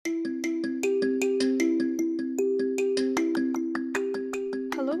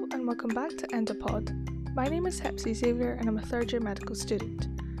welcome back to Endopod. My name is Hepsi Xavier and I'm a third year medical student.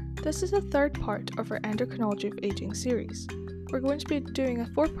 This is the third part of our Endocrinology of Aging series. We're going to be doing a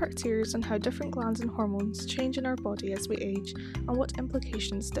 4-part series on how different glands and hormones change in our body as we age and what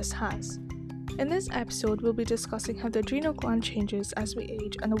implications this has. In this episode, we'll be discussing how the adrenal gland changes as we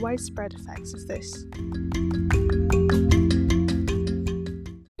age and the widespread effects of this.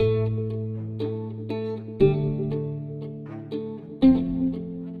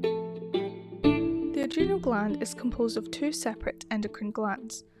 The adrenal gland is composed of two separate endocrine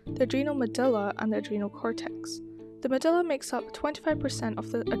glands, the adrenal medulla and the adrenal cortex. The medulla makes up 25%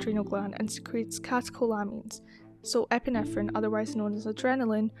 of the adrenal gland and secretes catecholamines, so epinephrine, otherwise known as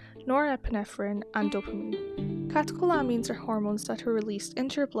adrenaline, norepinephrine, and dopamine. Catecholamines are hormones that are released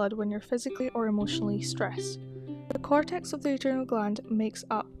into your blood when you're physically or emotionally stressed. The cortex of the adrenal gland makes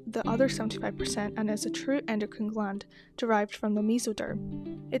up the other 75% and is a true endocrine gland derived from the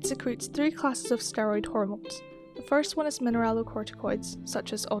mesoderm. It secretes 3 classes of steroid hormones. The first one is mineralocorticoids,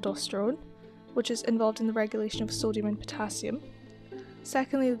 such as aldosterone, which is involved in the regulation of sodium and potassium.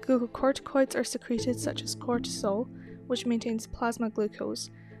 Secondly, the glucocorticoids are secreted, such as cortisol, which maintains plasma glucose.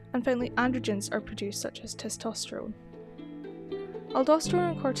 And finally, androgens are produced, such as testosterone.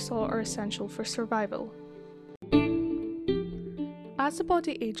 Aldosterone and cortisol are essential for survival. As the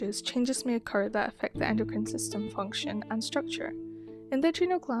body ages, changes may occur that affect the endocrine system function and structure. In the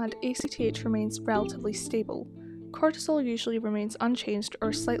adrenal gland, ACTH remains relatively stable. Cortisol usually remains unchanged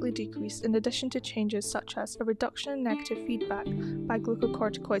or slightly decreased, in addition to changes such as a reduction in negative feedback by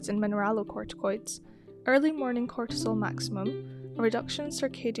glucocorticoids and mineralocorticoids, early morning cortisol maximum, a reduction in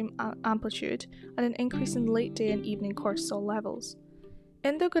circadian amplitude, and an increase in late day and evening cortisol levels.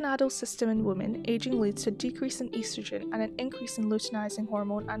 In the gonadal system in women, aging leads to a decrease in estrogen and an increase in luteinizing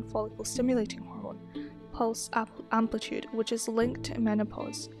hormone and follicle-stimulating hormone, pulse amplitude, which is linked to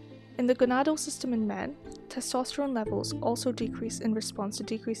menopause. In the gonadal system in men, testosterone levels also decrease in response to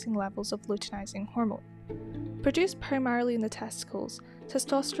decreasing levels of luteinizing hormone. Produced primarily in the testicles,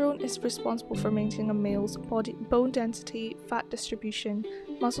 testosterone is responsible for maintaining a male's bone density, fat distribution,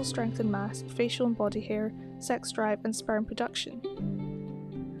 muscle strength and mass, facial and body hair, sex drive, and sperm production.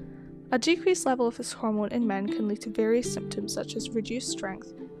 A decreased level of this hormone in men can lead to various symptoms such as reduced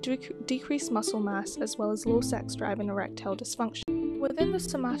strength, decreased muscle mass, as well as low sex drive and erectile dysfunction. Within the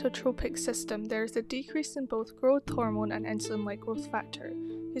somatotropic system, there is a decrease in both growth hormone and insulin-like growth factor,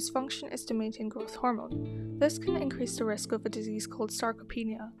 whose function is to maintain growth hormone. This can increase the risk of a disease called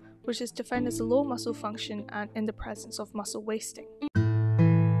sarcopenia, which is defined as a low muscle function and in the presence of muscle wasting.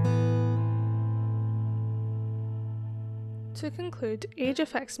 To conclude, age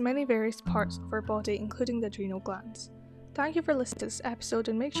affects many various parts of our body, including the adrenal glands. Thank you for listening to this episode,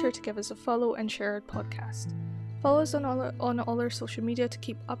 and make sure to give us a follow and share our podcast. Follow us on all our social media to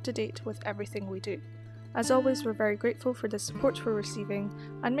keep up to date with everything we do. As always, we're very grateful for the support we're receiving,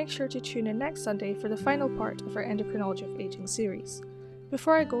 and make sure to tune in next Sunday for the final part of our Endocrinology of Aging series.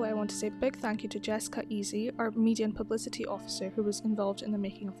 Before I go, I want to say a big thank you to Jessica Easy, our media and publicity officer who was involved in the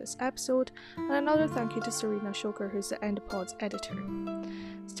making of this episode, and another thank you to Serena Shoker, who's the Endopod's editor.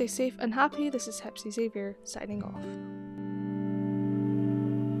 Stay safe and happy. This is Hepsi Xavier signing off.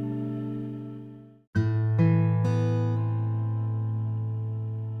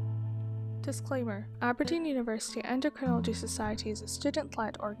 Disclaimer: Aberdeen University Endocrinology Society is a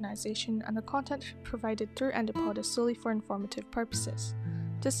student-led organisation, and the content provided through Endopod is solely for informative purposes.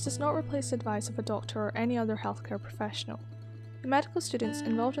 This does not replace advice of a doctor or any other healthcare professional. The medical students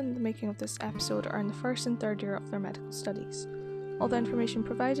involved in the making of this episode are in the first and third year of their medical studies. All the information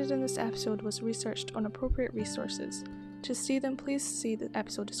provided in this episode was researched on appropriate resources. To see them, please see the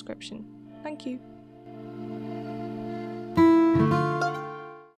episode description. Thank you.